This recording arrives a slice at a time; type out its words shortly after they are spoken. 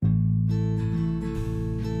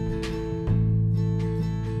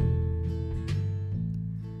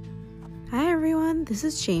everyone. This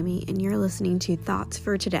is Jamie, and you're listening to Thoughts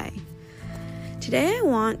for Today. Today, I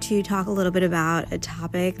want to talk a little bit about a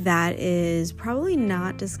topic that is probably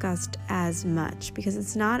not discussed as much because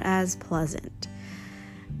it's not as pleasant.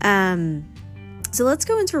 So let's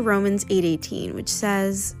go into Romans 8:18, which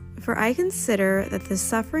says, "For I consider that the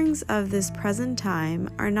sufferings of this present time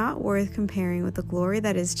are not worth comparing with the glory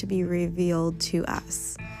that is to be revealed to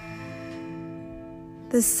us."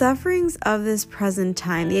 The sufferings of this present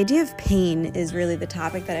time, the idea of pain is really the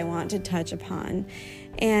topic that I want to touch upon.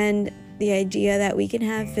 And the idea that we can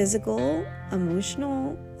have physical,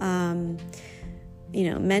 emotional,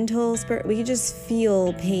 mental, spirit, we can just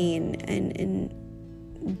feel pain in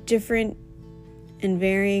different and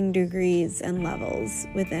varying degrees and levels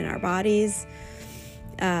within our bodies.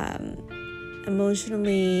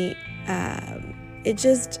 Emotionally, it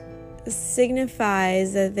just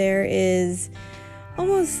signifies that there is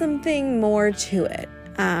almost something more to it.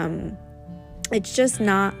 It's just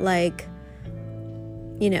not like,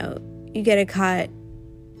 you get a cut,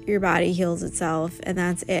 your body heals itself, and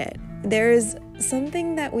that's it. There's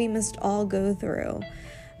something that we must all go through.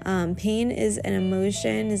 Pain is an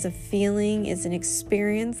emotion, is a feeling, is an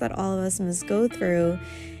experience that all of us must go through,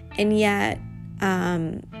 and yet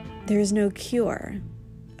there's no cure,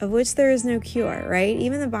 of which there is no cure, right?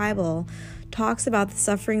 Even the Bible talks about the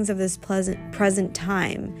sufferings of this present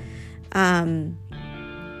time. And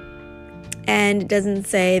it doesn't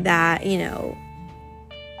say that, it'll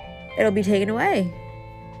be taken away.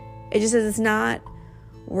 It just says it's not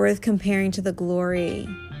worth comparing to the glory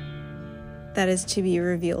that is to be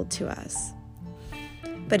revealed to us.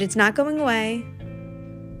 But it's not going away.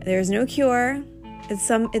 There's no cure. It's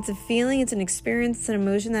a feeling, it's an experience, it's an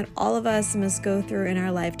emotion that all of us must go through in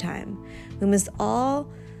our lifetime. We must all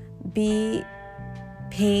be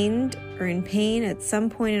pained or in pain at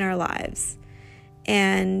some point in our lives.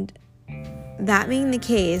 And that being the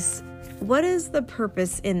case, what is the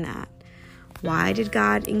purpose in that? Why did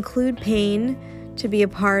God include pain to be a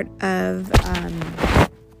part of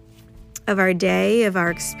our day, of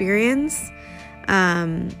our experience?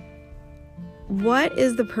 What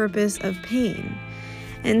is the purpose of pain?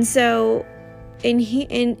 And so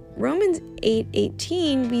in Romans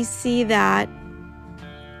 8:18, we see that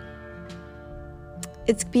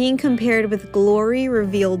it's being compared with glory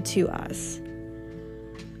revealed to us.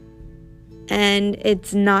 And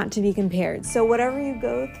it's not to be compared. So whatever you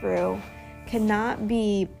go through cannot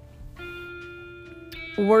be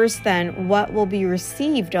worse than what will be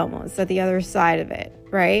received almost at the other side of it,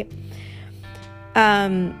 right?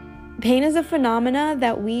 Pain is a phenomena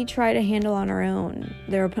that we try to handle on our own.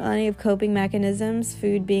 There are plenty of coping mechanisms,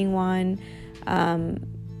 food being one,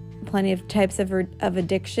 plenty of types of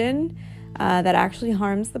addiction that actually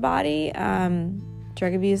harms the body,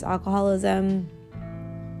 drug abuse, alcoholism,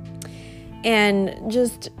 and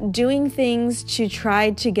just doing things to try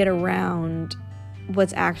to get around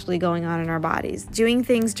what's actually going on in our bodies, doing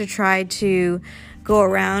things to try to go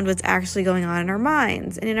around what's actually going on in our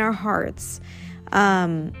minds and in our hearts.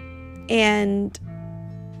 And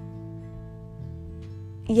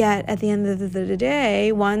yet at the end of the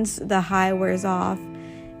day, once the high wears off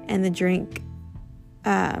and the drink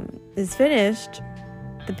is finished,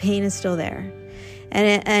 the pain is still there.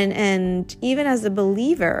 And even as a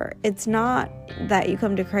believer, it's not that you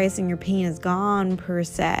come to Christ and your pain is gone per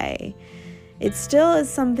se. It still is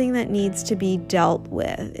something that needs to be dealt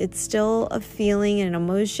with. It's still a feeling and an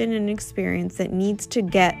emotion and an experience that needs to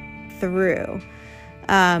get through.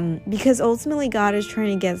 Because ultimately God is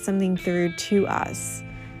trying to get something through to us.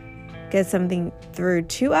 Get something through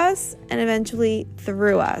to us and eventually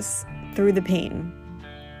through us, through the pain.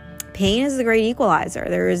 Pain is the great equalizer.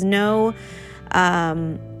 There is no...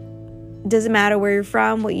 doesn't matter where you're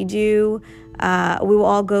from, what you do, we will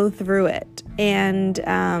all go through it. And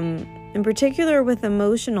in particular with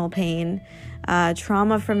emotional pain,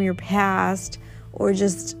 trauma from your past, or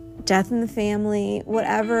just death in the family,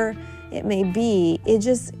 whatever it may be, it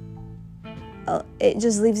just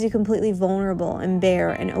leaves you completely vulnerable and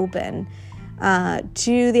bare and open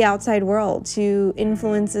to the outside world, to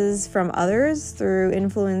influences from others, through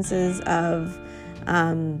influences of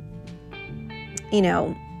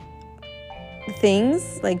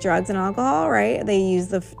things like drugs and alcohol, right? They use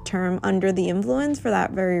the term under the influence for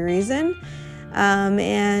that very reason.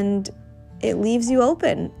 And it leaves you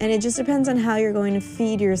open. And it just depends on how you're going to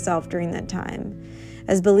feed yourself during that time.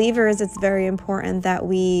 As believers, it's very important that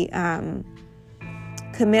we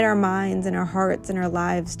commit our minds and our hearts and our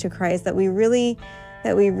lives to Christ, that we really,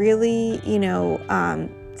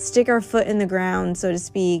 stick our foot in the ground, so to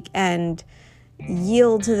speak, and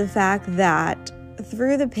yield to the fact that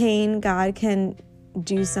through the pain, God can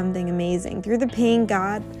do something amazing. Through the pain,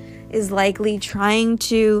 God is likely trying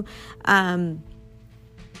to, not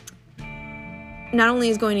only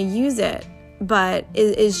is going to use it, but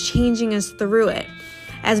is changing us through it.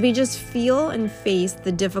 As we just feel and face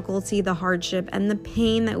the difficulty, the hardship, and the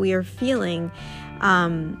pain that we are feeling,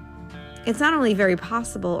 it's not only very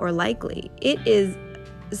possible or likely, it is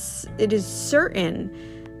certain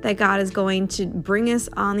that God is going to bring us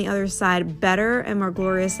on the other side better and more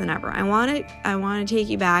glorious than ever. I want to take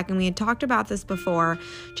you back, and we had talked about this before,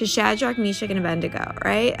 to Shadrach, Meshach, and Abednego,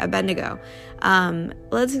 right? Abednego.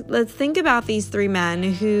 Let's think about these three men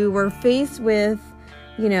who were faced with,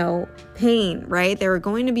 pain, right? They were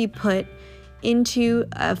going to be put into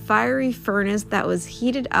a fiery furnace that was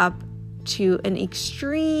heated up to an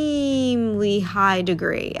extremely high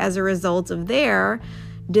degree as a result of their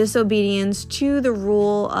disobedience to the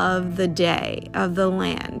rule of the day, of the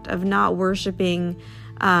land, of not worshiping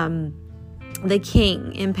the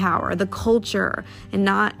king in power, the culture, and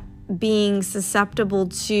not being susceptible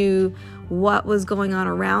to what was going on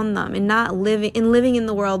around them, and not living in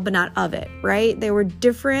the world but not of it, right? They were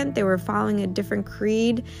different. They were following a different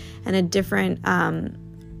creed and a different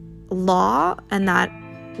law, and that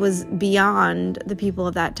was beyond the people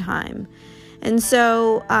of that time. And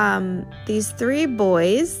so these three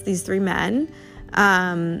men,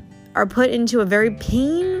 are put into a very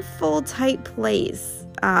painful, tight place,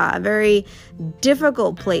 a very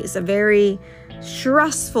difficult place, a very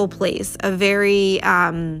stressful place, a very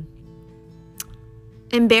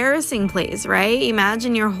embarrassing place, right?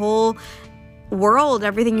 Imagine your whole world,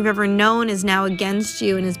 everything you've ever known is now against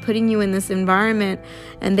you and is putting you in this environment,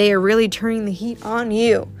 and they are really turning the heat on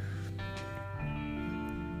you.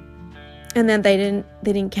 And then they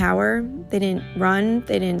didn't cower, they didn't run,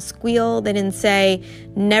 they didn't squeal, they didn't say,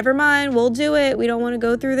 never mind, we'll do it, we don't want to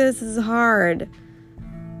go through this is hard.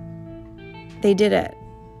 They did it.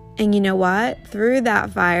 And you know what? Through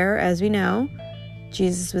that fire, as we know,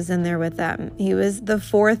 Jesus was in there with them. He was the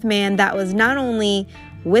fourth man that was not only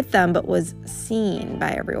with them, but was seen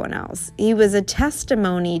by everyone else. He was a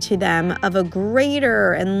testimony to them of a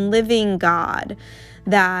greater and living God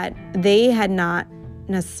that they had not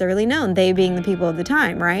necessarily known, they being the people of the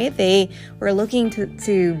time, right? They were looking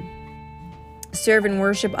to serve and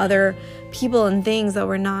worship other people and things that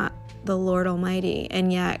were not the Lord Almighty.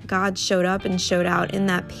 And yet God showed up and showed out in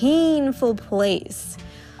that painful place,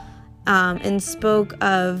 and spoke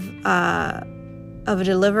of a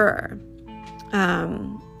deliverer,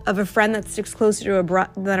 of a friend that sticks closer to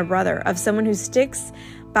than a brother, of someone who sticks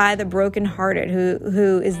by the brokenhearted,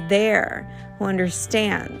 who is there, who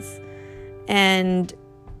understands. And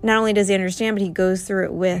not only does he understand, but he goes through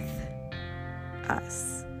it with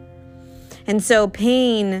us. And so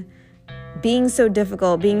pain, being so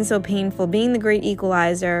difficult, being so painful, being the great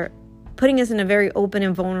equalizer, putting us in a very open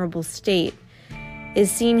and vulnerable state, is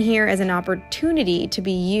seen here as an opportunity to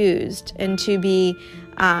be used and to be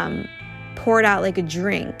poured out like a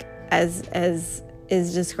drink, as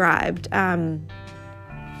is described,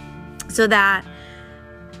 so that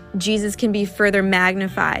Jesus can be further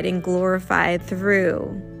magnified and glorified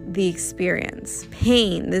through the experience.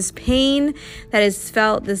 Pain, this pain that is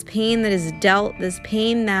felt, this pain that is dealt, this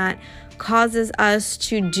pain that causes us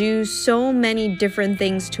to do so many different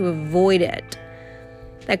things to avoid it,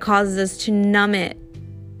 that causes us to numb it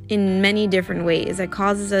in many different ways, that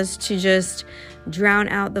causes us to just drown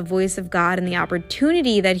out the voice of God and the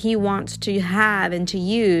opportunity that he wants to have and to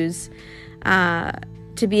use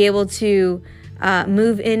to be able to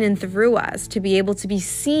move in and through us, to be able to be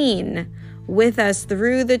seen with us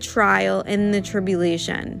through the trial and the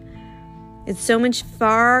tribulation. It's so much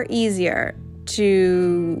far easier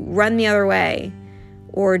to run the other way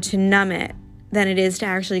or to numb it than it is to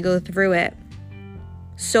actually go through it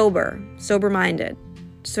sober-minded,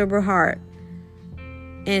 sober heart,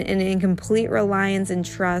 and in complete reliance and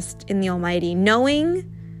trust in the Almighty, knowing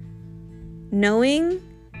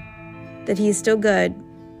that he's still good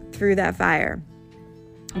through that fire.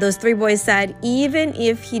 Those three boys said, even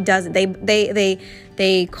if he doesn't,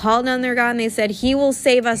 they called on their God and they said, he will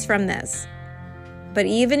save us from this. But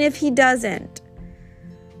even if he doesn't,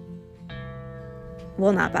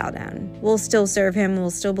 we'll not bow down. We'll still serve him. We'll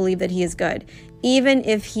still believe that he is good. Even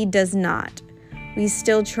if he does not, we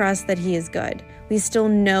still trust that he is good. We still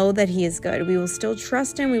know that he is good. We will still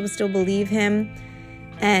trust him. We will still believe him.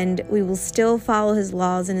 And we will still follow his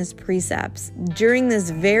laws and his precepts during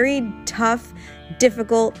this very tough,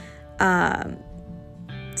 difficult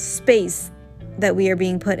space that we are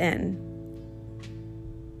being put in.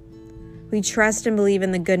 We trust and believe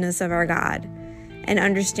in the goodness of our God and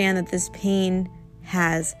understand that this pain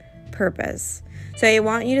has purpose. So I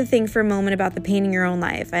want you to think for a moment about the pain in your own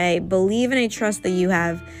life. I believe and I trust that you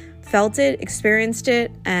have felt it, experienced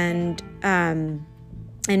it, and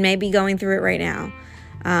may be going through it right now.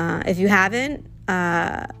 If you haven't,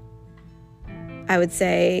 I would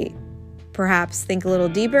say perhaps think a little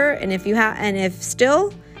deeper. And if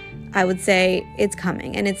still, I would say it's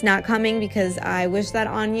coming. And it's not coming because I wish that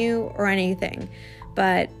on you or anything.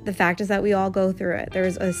 But the fact is that we all go through it.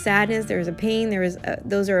 There's a sadness, there's a pain,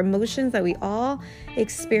 those are emotions that we all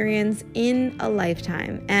experience in a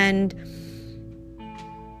lifetime. And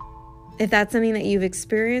if that's something that you've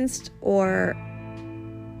experienced or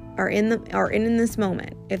are in this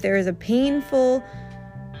moment, if there is a painful,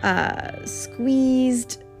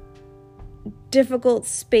 squeezed, difficult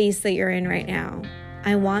space that you're in right now,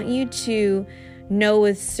 I want you to know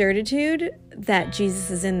with certitude that Jesus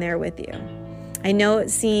is in there with you. I know it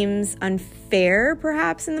seems unfair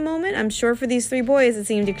perhaps in the moment. I'm sure for these 3 boys it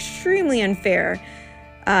seemed extremely unfair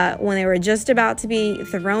when they were just about to be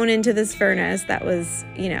thrown into this furnace that was,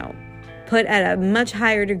 put at a much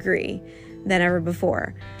higher degree than ever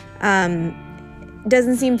before.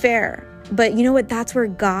 Doesn't seem fair. But you know what? That's where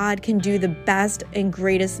God can do the best and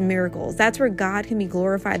greatest miracles. That's where God can be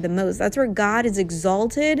glorified the most. That's where God is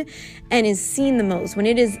exalted and is seen the most. When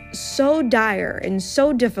it is so dire and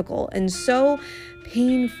so difficult and so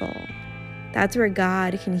painful, that's where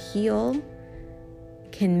God can heal,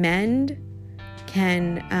 can mend,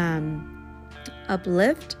 can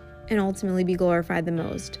uplift, and ultimately be glorified the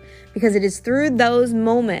most. Because it is through those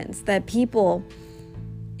moments that people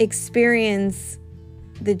experience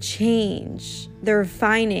the change, the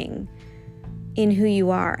refining in who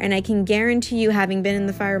you are. And I can guarantee you, having been in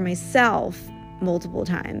the fire myself multiple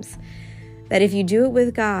times, that if you do it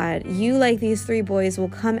with God, you, like these 3 boys, will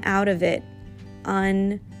come out of it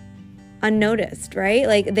unnoticed, right?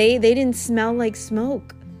 Like they didn't smell like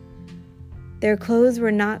smoke. Their clothes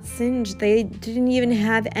were not singed. They didn't even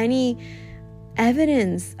have any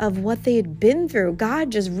evidence of what they had been through.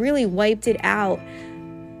 God just really wiped it out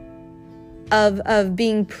of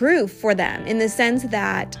being proof for them, in the sense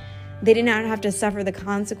that they did not have to suffer the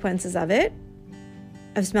consequences of it,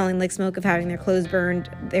 of smelling like smoke, of having their clothes burned,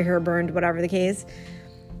 their hair burned, whatever the case.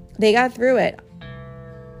 They got through it.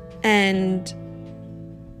 And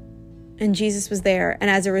Jesus was there. And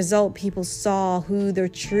as a result, people saw who the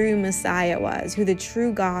true Messiah was, who the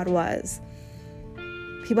true God was.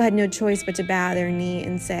 People had no choice but to bow their knee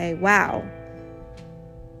and say, wow,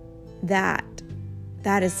 that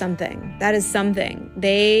is something. That is something.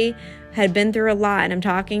 They had been through a lot, and I'm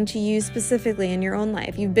talking to you specifically in your own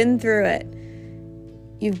life. You've been through it.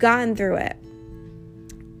 You've gotten through it.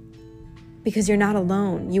 Because you're not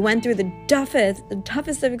alone. You went through the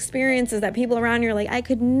toughest of experiences that people around you are like, I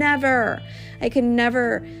could never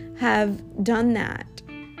have done that.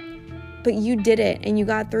 But you did it, and you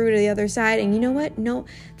got through to the other side. And you know what? No,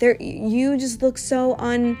 you just look so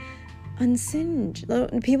unsinged.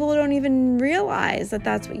 People don't even realize that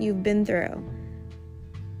that's what you've been through.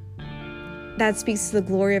 That speaks to the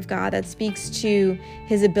glory of God. That speaks to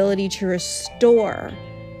his ability to restore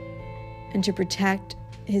and to protect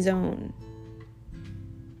his own.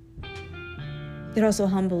 It also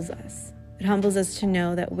humbles us. It humbles us to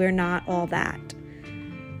know that we're not all that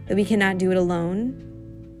we cannot do it alone,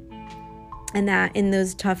 and that in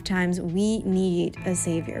those tough times, we need a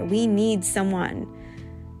Savior. We need someone.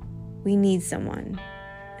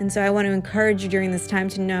 And so I want to encourage you during this time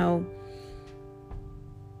to know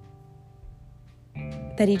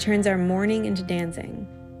that he turns our mourning into dancing.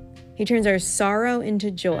 He turns our sorrow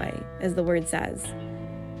into joy, as the word says.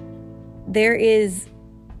 There is,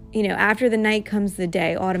 after the night comes the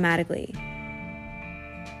day automatically.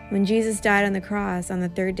 When Jesus died on the cross, on the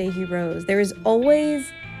 3rd day he rose. There is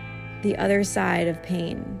always the other side of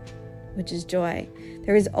pain, which is joy.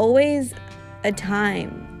 There is always a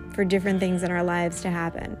time for different things in our lives to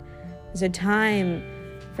happen. There's a time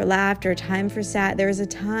for laughter, time for sad. There is a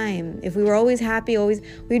time. If we were always happy,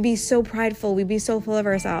 we'd be so prideful. We'd be so full of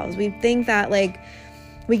ourselves. We'd think that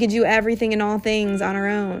we could do everything and all things on our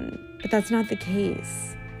own. But that's not the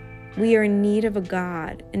case. We are in need of a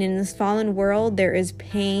God. And in this fallen world, there is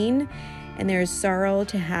pain and there is sorrow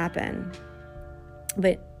to happen.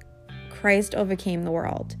 But Christ overcame the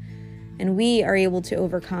world. And we are able to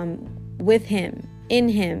overcome with him, in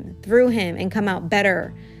him, through him, and come out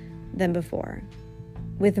better than before,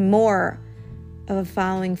 with more of a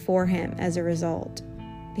following for him as a result,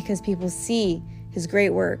 because people see his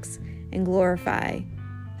great works and glorify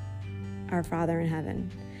our Father in heaven.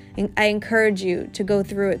 And I encourage you to go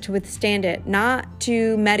through it, to withstand it, not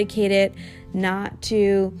to medicate it, not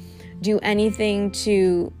to do anything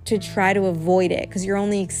to try to avoid it, because you're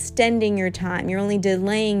only extending your time. You're only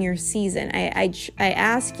delaying your season. I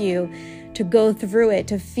ask you to go through it,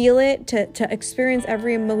 to feel it, to experience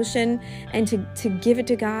every emotion, and to give it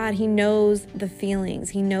to God. He knows the feelings.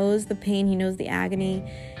 He knows the pain. He knows the agony.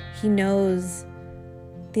 He knows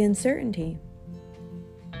the uncertainty.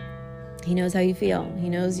 He knows how you feel. He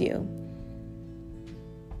knows you.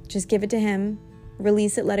 Just give it to him.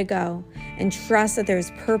 Release it, let it go, and trust that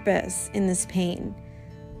there's purpose in this pain.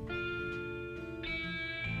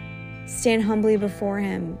 Stand humbly before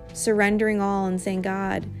him, surrendering all and saying,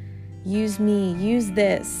 God, use me, use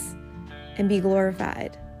this, and be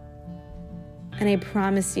glorified. And I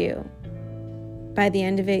promise you, by the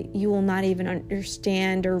end of it, you will not even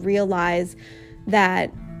understand or realize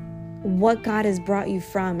that what God has brought you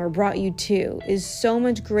from or brought you to is so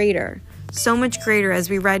much greater as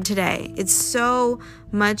we read today. It's so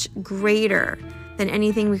much greater than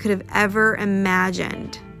anything we could have ever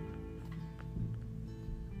imagined.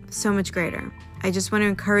 So much greater. I just want to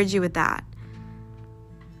encourage you with that.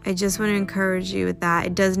 It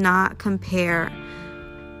does not compare.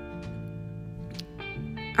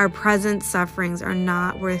 Our present sufferings are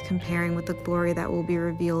not worth comparing with the glory that will be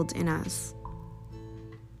revealed in us.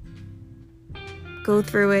 Go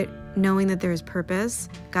through it knowing that there is purpose.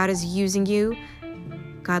 God is using you.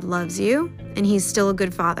 God loves you, and he's still a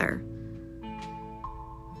good father.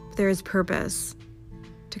 There is purpose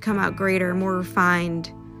to come out greater, more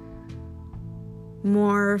refined.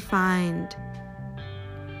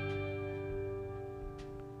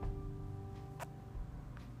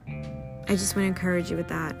 I just want to encourage you with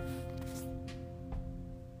that.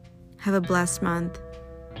 Have a blessed month,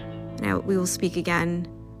 and we will speak again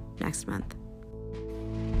next month.